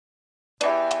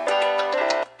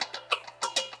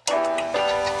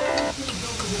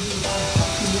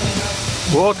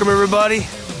Welcome everybody.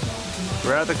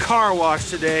 We're at the car wash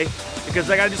today because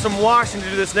I gotta do some washing to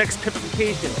do this next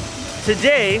pipification.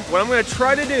 Today, what I'm gonna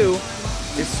try to do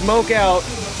is smoke out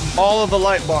all of the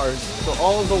light bars. So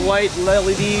all of the white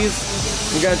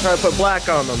LEDs, we gotta try to put black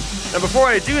on them. And before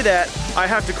I do that, I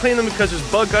have to clean them because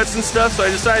there's bug guts and stuff, so I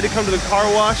decided to come to the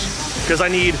car wash because I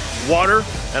need water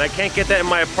and I can't get that in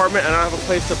my apartment and I don't have a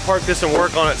place to park this and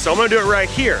work on it. So I'm gonna do it right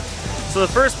here. So the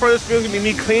first part of this video is gonna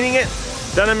be me cleaning it.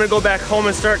 Then I'm gonna go back home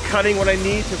and start cutting what I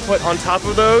need to put on top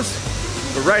of those.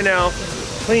 But right now,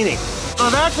 cleaning. So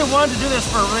I've actually wanted to do this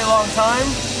for a really long time.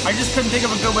 I just couldn't think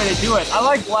of a good way to do it. I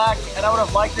like black, and I would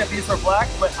have liked it if these were black,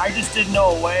 but I just didn't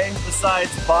know a way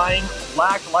besides buying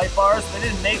black light bars. They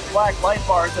didn't make black light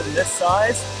bars in this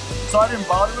size, so I didn't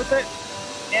bother with it.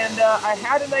 And I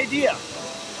had an idea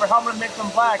for how I'm gonna make them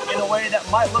black in a way that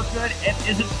might look good and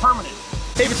isn't permanent.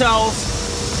 Paper towels,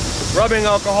 rubbing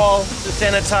alcohol to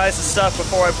sanitize the stuff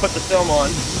before I put the film on.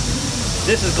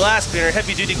 This is glass cleaner,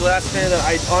 heavy duty glass cleaner that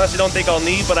I honestly don't think I'll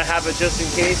need, but I have it just in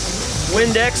case.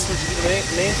 Windex, which is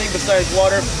the main thing besides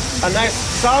water. A nice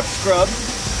soft scrub.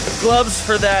 Gloves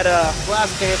for that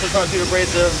glass cleaner so it's not too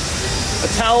abrasive. A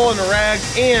towel and a rag.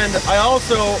 And I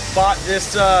also bought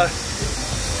this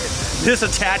this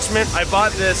attachment. I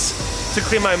bought this to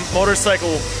clean my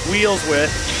motorcycle wheels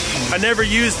with. I never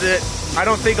used it. I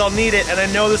don't think I'll need it, and I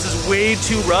know this is way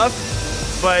too rough,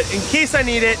 but in case I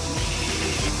need it.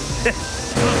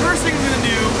 So the first thing I'm gonna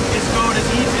do is go to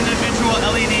each individual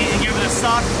LED and give it a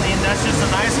soft clean. That's just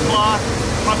a nice cloth,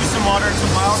 probably some water and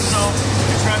some mild soap,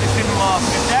 and try to clean them off.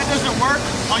 If that doesn't work,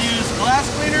 I'll use glass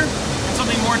cleaner and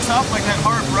something more tough like that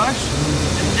hard brush,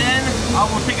 and then I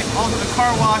will take it all to the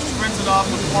car wash, rinse it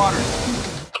off with water.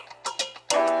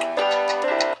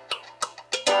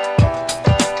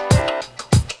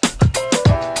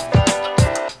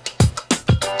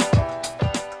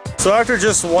 So after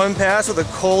just one pass with a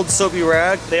cold soapy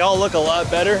rag, they all look a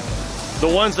lot better. The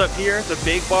ones up here, the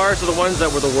big bars, are the ones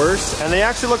that were the worst. And they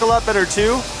actually look a lot better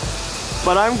too.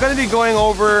 But I'm gonna be going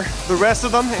over the rest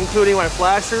of them, including my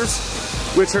flashers,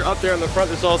 which are up there in the front.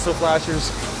 There's also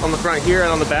flashers on the front here and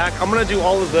on the back. I'm gonna do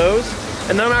all of those.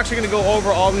 And then I'm actually gonna go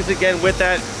over all of these again with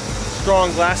that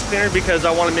strong glass cleaner because I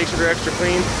wanna make sure they're extra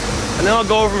clean. And then I'll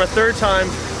go over them a third time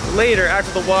later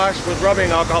after the wash with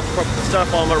rubbing alcohol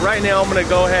stuff on. But right now I'm gonna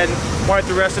go ahead and wipe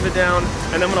the rest of it down,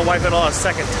 and then I'm gonna wipe it all a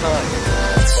second time.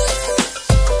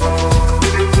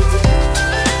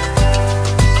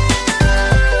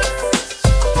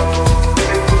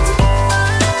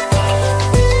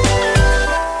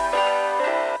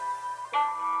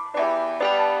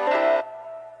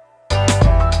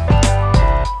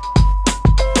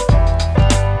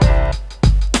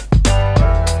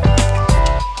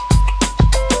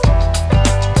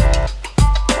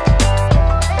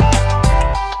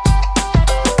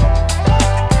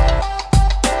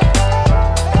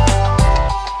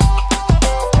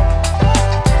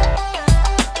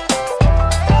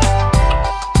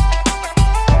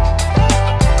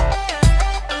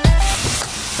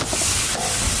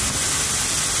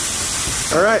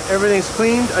 Alright, everything's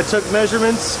cleaned. I took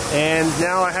measurements and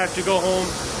now I have to go home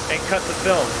and cut the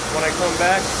film. When I come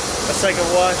back, a second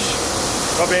wash,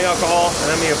 rubbing alcohol, and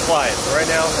then we apply it. So right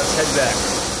now, let's head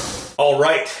back.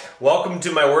 Alright, welcome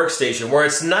to my workstation where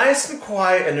it's nice and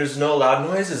quiet and there's no loud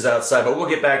noises outside, but we'll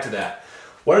get back to that.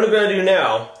 What I'm going to do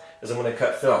now is I'm going to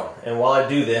cut film. And while I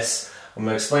do this, I'm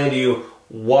going to explain to you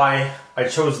why I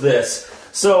chose this.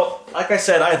 So, like I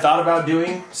said, I thought about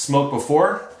doing smoke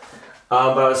before.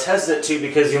 But I was hesitant to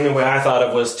because the only way I thought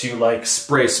of was to like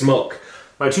spray smoke.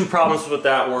 My two problems with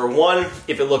that were, one,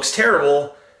 if it looks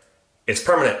terrible, it's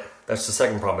permanent. That's the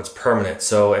second problem, it's permanent.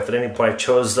 So if at any point I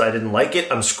chose that I didn't like it,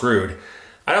 I'm screwed.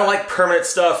 I don't like permanent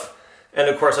stuff, and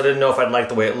of course I didn't know if I'd like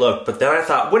the way it looked, but then I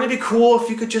thought, wouldn't it be cool if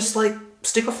you could just like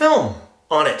stick a film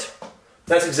on it?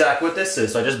 That's exactly what this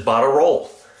is. So I just bought a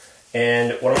roll.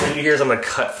 And what I'm gonna do here is I'm gonna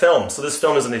cut film. So this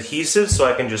film is an adhesive, so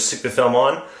I can just stick the film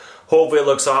on. Hopefully it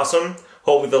looks awesome.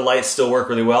 Hopefully the lights still work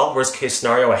really well. Worst case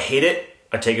scenario, I hate it,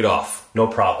 I take it off. No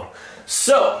problem.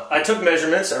 So, I took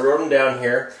measurements, I wrote them down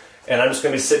here, and I'm just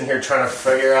gonna be sitting here trying to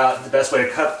figure out the best way to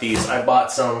cut these. I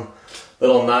bought some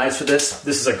little knives for this.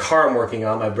 This is a car I'm working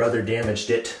on. My brother damaged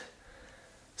it.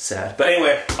 Sad. But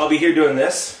anyway, I'll be here doing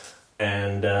this,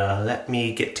 and let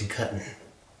me get to cutting.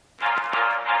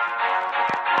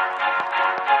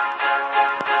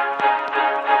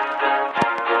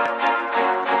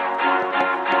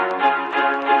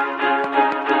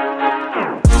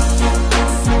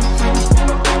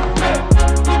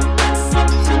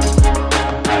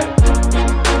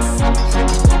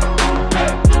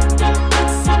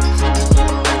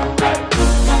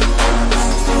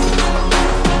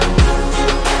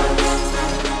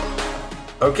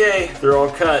 they're all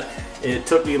cut. It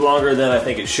took me longer than I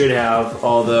think it should have,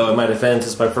 although in my defense,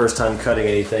 it's my first time cutting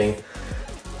anything.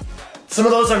 Some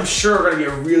of those I'm sure are gonna be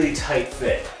a really tight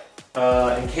fit.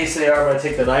 In case they are, I'm gonna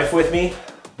take the knife with me,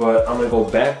 but I'm gonna go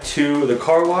back to the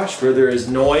car wash where there is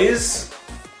noise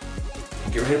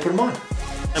and get ready to put them on.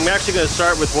 I'm actually gonna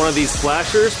start with one of these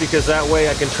flashers because that way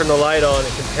I can turn the light on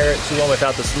and compare it to one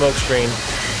without the smoke screen.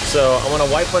 So I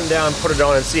wanna wipe one down, put it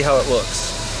on, and see how it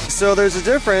looks. So there's a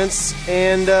difference,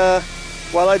 and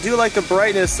while I do like the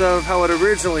brightness of how it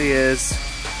originally is,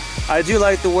 I do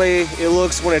like the way it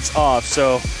looks when it's off.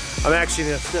 So I'm actually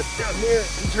gonna step down here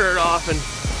and turn it off and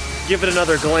give it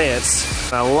another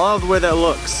glance. I love the way that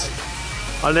looks.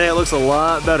 On there it looks a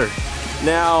lot better.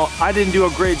 Now, I didn't do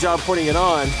a great job putting it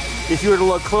on. If you were to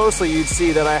look closely, you'd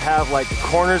see that I have like the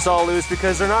corners all loose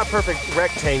because they're not perfect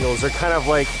rectangles. They're kind of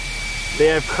like, they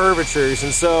have curvatures,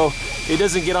 and so it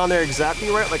doesn't get on there exactly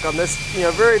right, like on this,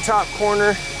 very top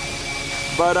corner.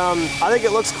 But I think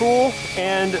it looks cool,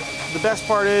 and the best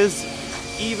part is,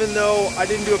 even though I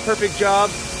didn't do a perfect job,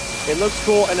 it looks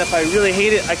cool, and if I really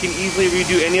hate it, I can easily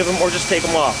redo any of them or just take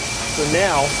them off. So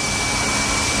now,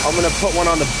 I'm gonna put one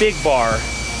on the big bar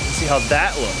and see how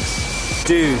that looks.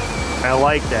 Dude, I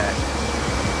like that.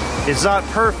 It's not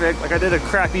perfect, like I did a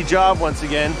crappy job once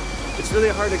again. It's really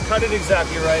hard to cut it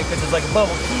exactly right because there's like a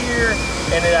bubble here,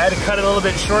 and I had to cut it a little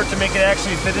bit short to make it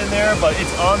actually fit in there, but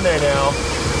it's on there now.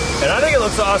 And I think it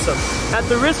looks awesome. At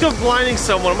the risk of blinding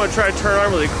someone, I'm gonna try to turn it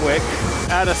on really quick.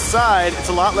 At a side, it's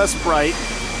a lot less bright,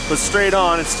 but straight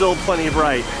on, it's still plenty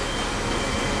bright.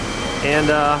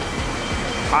 And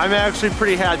I'm actually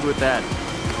pretty happy with that.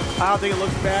 I don't think it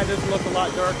looks bad, it doesn't look a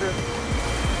lot darker.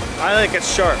 I think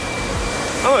it's sharp.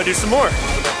 I'm gonna do some more.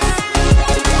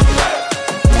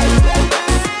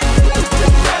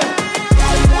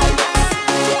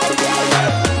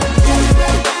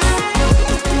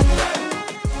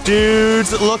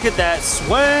 Dudes, look at that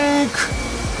swank.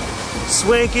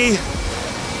 Swanky.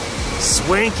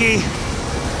 Swanky.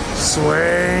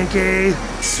 Swanky.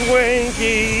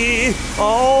 Swanky.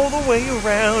 All the way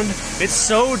around. It's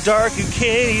so dark you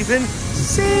can't even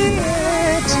see it.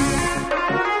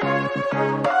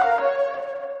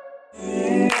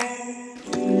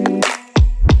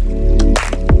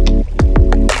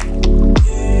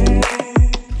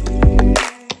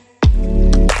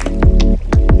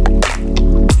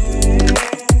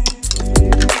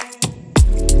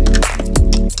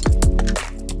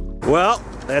 Well,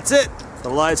 that's it. The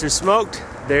lights are smoked.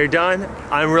 They're done.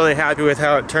 I'm really happy with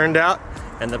how it turned out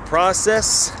and the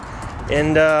process.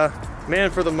 And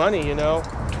man, for the money,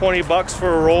 20 bucks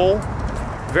for a roll.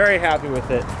 Very happy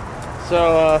with it.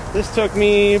 So this took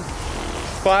me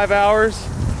 5 hours.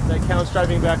 That counts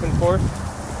driving back and forth.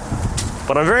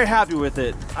 But I'm very happy with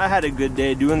it. I had a good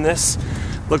day doing this.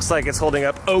 Looks like it's holding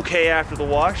up okay after the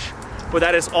wash. But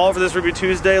that is all for this Ruby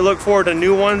Tuesday. Look forward to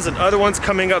new ones and other ones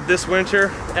coming up this winter,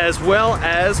 as well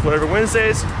as whatever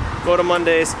Wednesdays, go to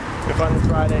Mondays, and finally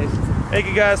Fridays. Thank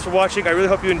you guys for watching. I really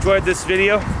hope you enjoyed this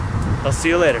video. I'll see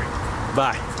you later.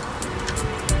 Bye.